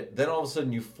legit, then all of a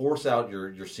sudden you force out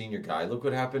your senior guy. Look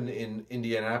what happened in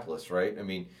Indianapolis, right?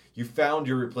 You found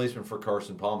your replacement for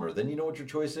Carson Palmer. Then you know what your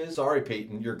choice is? Sorry,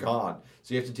 Peyton, you're gone.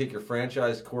 So you have to take your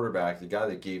franchise quarterback, the guy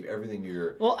that gave everything to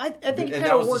your... Well, I think and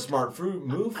that was the smart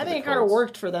move for I think it kind of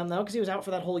worked for them, though, because he was out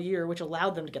for that whole year, which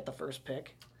allowed them to get the first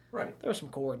pick. Right. There was some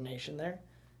coordination there.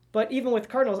 But even with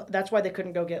Cardinals, that's why they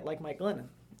couldn't go get, Mike Glennon,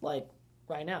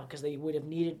 right now, because they would have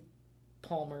needed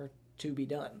Palmer to be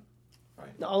done.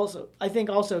 Right. Also, I think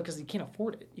because you can't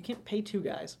afford it. You can't pay two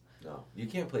guys. No, you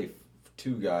can't pay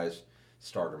two guys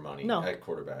starter money at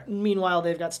quarterback. Meanwhile,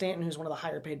 they've got Stanton, who's one of the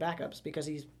higher paid backups, because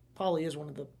he probably is one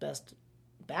of the best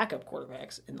backup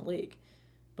quarterbacks in the league.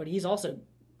 But he's also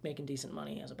making decent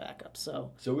money as a backup.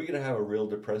 So are we going to have a real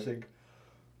depressing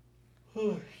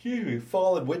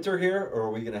fall and winter here, or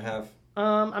are we going to have...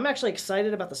 I'm actually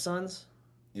excited about the Suns.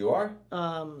 You are?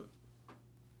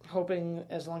 Hoping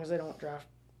as long as they don't draft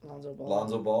Lonzo Ball.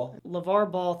 Lonzo Ball?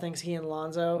 LeVar Ball thinks he and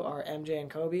Lonzo are MJ and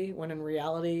Kobe, when in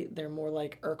reality, they're more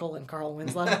like Urkel and Carl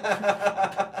Winslow.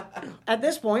 At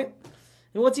this point,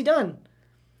 what's he done?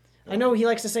 I know he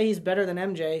likes to say he's better than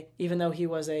MJ, even though he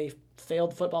was a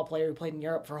failed football player who played in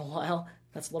Europe for a while.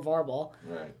 That's LeVar Ball.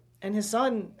 Right. And his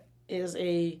son is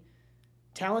a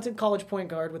talented college point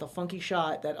guard with a funky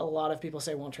shot that a lot of people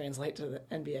say won't translate to the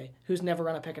NBA, who's never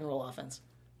run a pick-and-roll offense.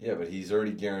 Yeah, but he's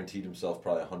already guaranteed himself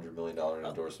probably $100 million in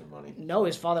endorsement money. No,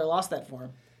 his father lost that for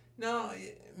him. No,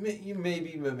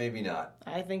 maybe, but maybe not.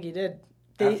 I think he did.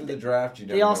 After the draft, you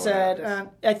never they all know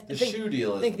said the shoe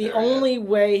deal. I think the only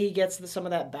way he gets some of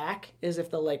that back is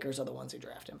if the Lakers are the ones who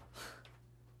draft him.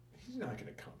 He's not going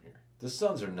to come here. The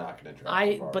Suns are not going to draft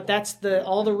him. But that's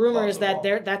all the rumor is that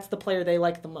that's the player they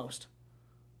like the most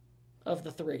of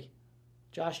the three.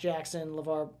 Josh Jackson,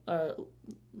 LeVar,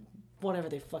 whatever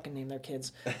they fucking name their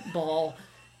kids, Ball,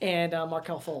 and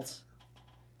Markelle Fultz.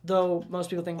 Though most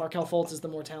people think Markelle Fultz is the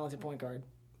more talented point guard.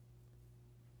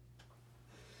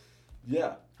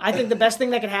 Yeah. I think the best thing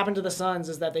that could happen to the Suns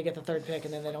is that they get the third pick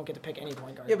and then they don't get to pick any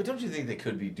point guard. Yeah, but don't you think they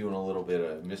could be doing a little bit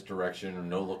of misdirection or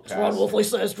no-look pass? Ron Wolfley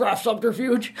says draft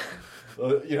subterfuge.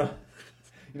 A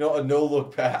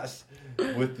no-look pass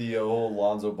with the whole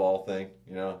Lonzo Ball thing,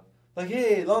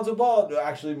 hey, Lonzo Ball,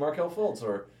 actually Markelle Fultz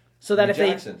or so that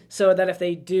Jackson. if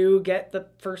they do get the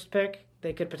first pick,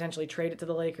 they could potentially trade it to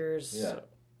the Lakers. Yeah.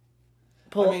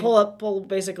 Pull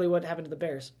basically what happened to the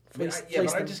Bears. I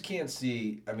just can't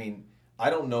see. I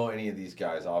don't know any of these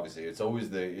guys. Obviously, it's always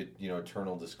the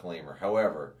eternal disclaimer.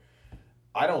 However,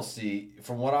 I don't see,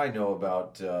 from what I know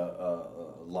about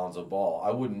Lonzo Ball, I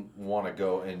wouldn't want to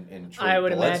go and trade. I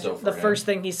would Bledsoe imagine for the him. first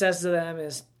thing he says to them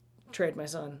is, "Trade my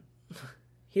son."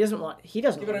 He doesn't want.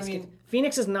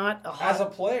 Phoenix is not as a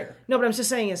player. No, but I'm just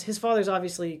saying is his father's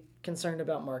obviously concerned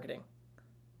about marketing.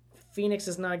 Phoenix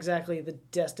is not exactly the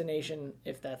destination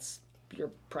if that's your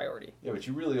priority. Yeah, but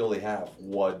you really only have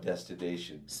one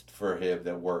destination for him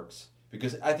that works.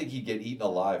 Because I think he'd get eaten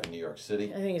alive in New York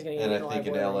City. I think he's going to get eaten alive. And I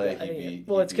think in LA he'd be...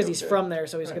 Well, it's because he's from there,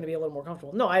 so he's going to be a little more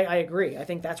comfortable. No, I agree. I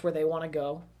think that's where they want to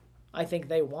go. I think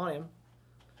they want him.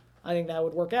 I think that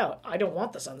would work out. I don't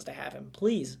want the Suns to have him.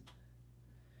 Please.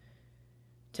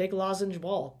 Take Lozenge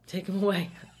Ball. Take him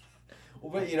away.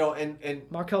 Well, but, and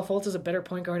Markelle Fultz is a better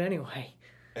point guard anyway.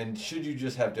 And should you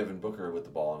just have Devin Booker with the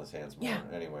ball in his hands more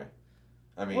anyway?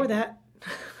 Or that.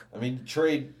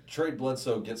 Trade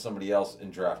Bledsoe, get somebody else,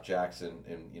 and draft Jackson,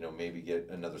 and maybe get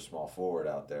another small forward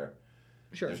out there.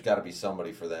 Sure. There's got to be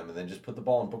somebody for them, and then just put the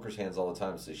ball in Booker's hands all the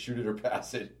time and say shoot it or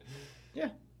pass it. Yeah.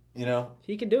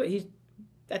 He can do it.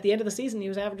 At the end of the season, he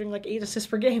was averaging 8 assists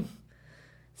per game,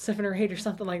 7 or 8 or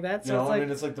something like that. So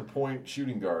it's like the point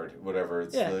shooting guard, whatever.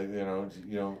 It's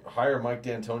hire Mike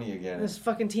D'Antoni again. This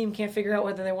fucking team can't figure out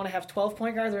whether they want to have 12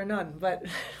 point guards or none, but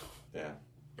yeah.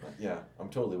 Yeah, I'm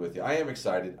totally with you. I am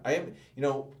excited. I am,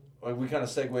 we kind of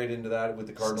segued into that with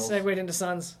the Cardinals. Segued into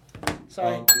Suns.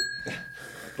 Sorry.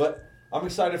 But I'm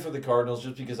excited for the Cardinals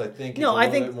just because I think it's a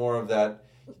little bit more of that.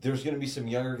 There's going to be some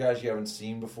younger guys you haven't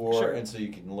seen before, sure. And so you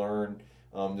can learn.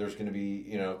 There's going to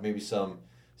be, maybe some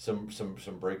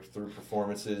breakthrough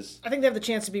performances. I think they have the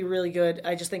chance to be really good.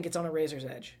 I just think it's on a razor's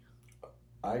edge.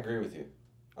 I agree with you.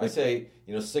 I say,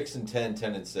 6-10,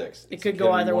 10-6. It could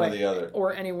go either way, or the other,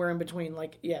 or anywhere in between.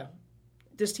 Like, yeah,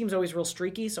 this team's always real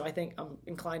streaky, so I think I'm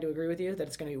inclined to agree with you that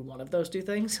it's going to be one of those two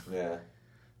things. Yeah,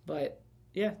 but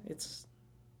yeah, it's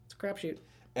a crapshoot.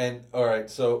 And all right,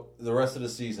 so the rest of the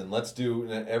season, let's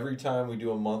do every time we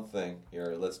do a month thing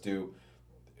here. Let's do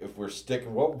if we're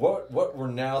sticking what we're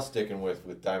now sticking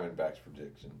with Diamondbacks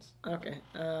predictions. Okay.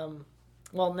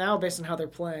 Well, now based on how they're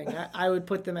playing, I would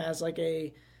put them as like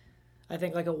a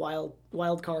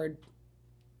wild card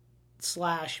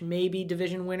 / maybe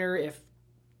division winner if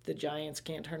the Giants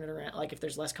can't turn it around. Like if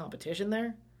there's less competition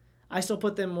there, I still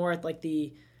put them more at like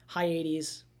the high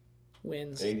 80s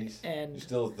wins. 80s, and you're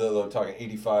still though talking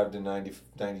 85 to 90,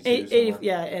 92. 80,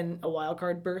 yeah, and a wild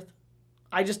card berth.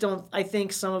 I just don't. I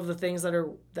think some of the things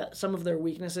that some of their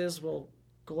weaknesses will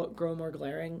grow more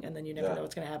glaring, and then you never know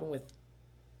what's going to happen with.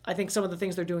 I think some of the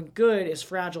things they're doing good is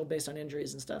fragile based on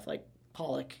injuries and stuff like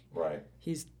Pollock. Right.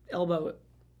 His elbow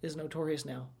is notorious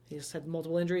now. He's had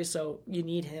multiple injuries, so you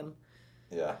need him.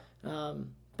 Yeah.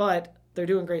 But they're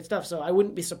doing great stuff, so I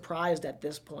wouldn't be surprised at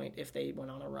this point if they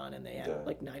went on a run and they had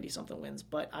like 90-something wins.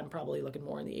 But I'm probably looking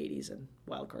more in the 80s and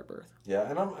wild card berth. Yeah,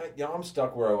 and I'm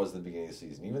stuck where I was at the beginning of the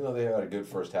season. Even though they had a good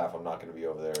first half, I'm not going to be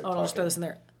over there. Oh, I'll just throw this in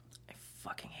there. I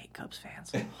fucking hate Cubs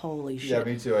fans. Holy shit. Yeah,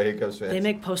 me too. I hate Cubs fans. They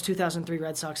make post 2003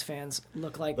 Red Sox fans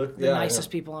look like the nicest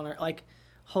people on earth. Like,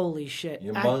 holy shit.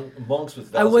 You're monks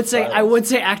with I would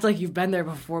say act like you've been there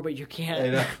before, but you can't. I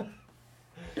know.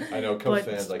 I know Cubs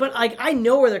fans but I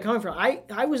know where they're coming from.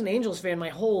 I was an Angels fan my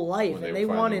whole life, and they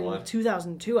won in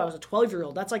 2002. I was a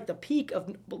 12-year-old. That's like the peak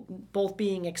of both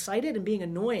being excited and being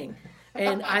annoying.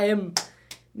 And I am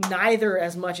neither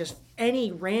as much as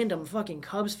any random fucking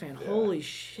Cubs fan. Yeah. Holy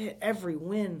shit! Every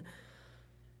win.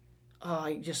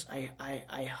 I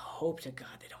hope to God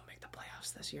they don't make the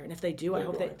playoffs this year. And if they do, I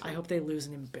hope they lose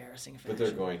an embarrassing fashion. But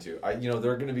they're going to.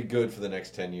 They're going to be good for the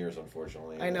next 10 years,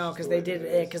 unfortunately. I know, because they did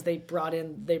it because they brought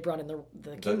in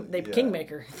the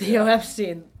Kingmaker, Theo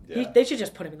Epstein. Yeah. They should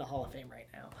just put him in the Hall of Fame right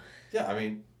now. Yeah, I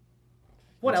mean,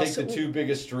 what else? Take the two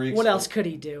biggest streaks. What else could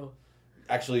he do?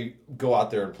 Actually, go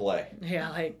out there and play. Yeah,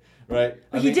 like right.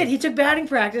 He did. He took batting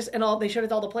practice, and they showed it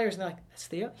to all the players, and they're like, "That's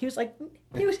Theo." He was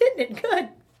hitting it good.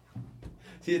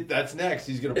 That's next.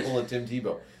 He's going to pull a Tim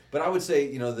Tebow. But I would say,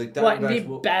 the Diamondbacks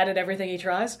be bad at everything he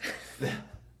tries?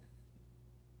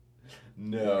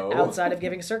 No. Outside of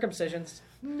giving circumcisions.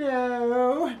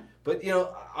 No. But,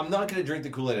 I'm not going to drink the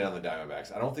Kool-Aid on the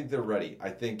Diamondbacks. I don't think they're ready. I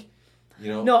think,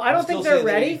 No, I don't think they're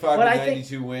ready. But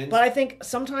I think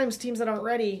sometimes teams that aren't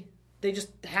ready, they just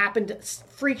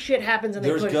freak shit happens and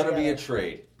there's going to be a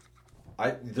trade.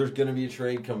 There's going to be a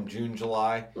trade come June,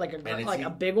 July, like a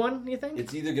big one. You think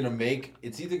it's either going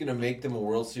to make them a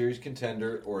World Series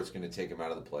contender or it's going to take them out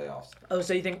of the playoffs. Oh,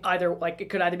 so you think it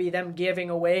could either be them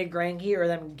giving away Greinke or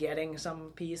them getting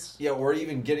some piece? Yeah, or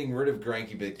even getting rid of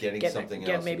Greinke but getting something else.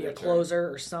 Get maybe a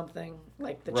closer or something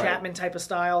like the Chapman type of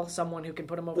style, someone who can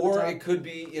put them over the top. Or it could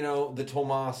be the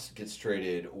Tomas gets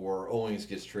traded or Owings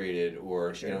gets traded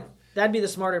or that'd be the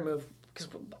smarter move because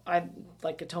I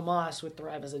like a Tomas would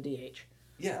thrive as a DH.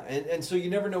 Yeah, and so you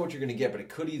never know what you're going to get, but it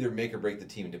could either make or break the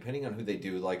team, depending on who they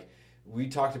do. Like, we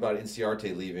talked about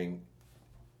Inciarte leaving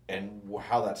and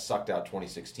how that sucked out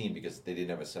 2016 because they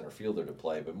didn't have a center fielder to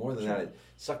play. But more than that, it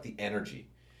sucked the energy.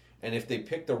 And if they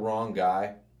pick the wrong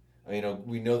guy, we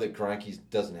know that Greinke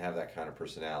doesn't have that kind of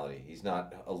personality. He's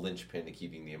not a linchpin to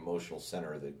keeping the emotional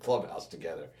center of the clubhouse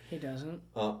together. He doesn't.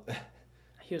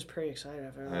 He was pretty excited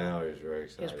after that. I know, he was very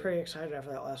excited. He was pretty excited after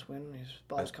that last win. His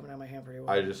ball was coming out of my hand pretty well.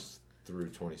 I just threw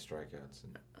 20 strikeouts.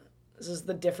 This is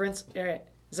the difference. All right.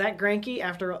 Zach Greinke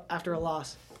after a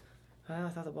loss. Well, I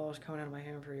thought the ball was coming out of my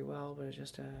hand pretty well, but it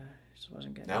just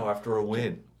wasn't getting. Now after a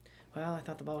win. Well, I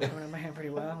thought the ball was coming out of my hand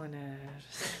pretty well, and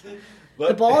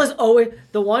the ball is always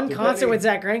the one constant with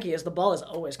Zach Greinke is the ball is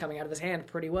always coming out of his hand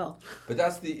pretty well. But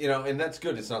that's and that's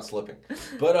good. It's not slipping.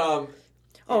 But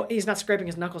he's not scraping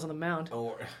his knuckles on the mound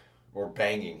or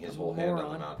banging his whole hand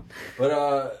on the mound.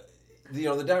 But the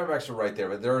Diamondbacks are right there,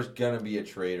 but there's going to be a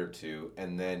trade or two,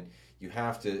 and then you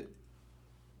have to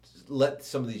let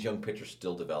some of these young pitchers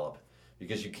still develop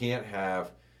because you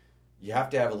have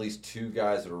to have at least two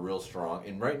guys that are real strong.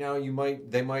 And right now,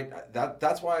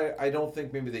 that's why I don't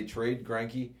think maybe they trade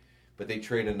Greinke, but they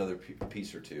trade another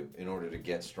piece or two in order to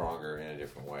get stronger in a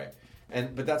different way.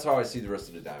 But that's how I see the rest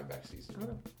of the Diamondback season.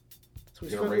 So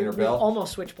you gonna ring our bell?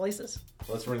 Almost switch places.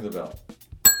 Let's ring the bell.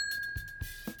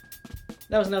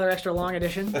 That was another extra long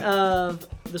edition of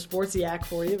the Sports Yak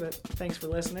for you, but thanks for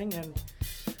listening, and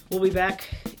we'll be back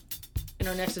in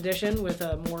our next edition with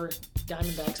more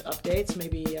Diamondbacks updates,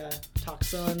 maybe talk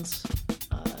Suns.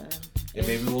 And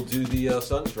maybe we'll do the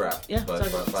Suns draft by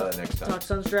that next time. Talk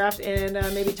Suns draft, and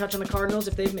maybe touch on the Cardinals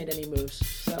if they've made any moves.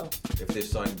 So if they've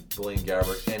signed Blaine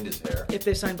Gabbert and his hair. If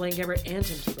they've signed Blaine Gabbert and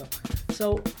Tim Tebow.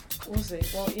 So we'll see.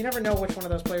 Well, you never know which one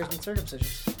of those players needs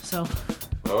circumcisions. So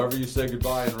however you say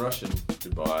goodbye in Russian,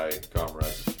 goodbye,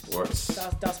 comrades. Or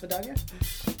Das Vidanya?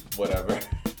 Whatever.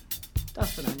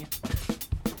 Das Vidanya.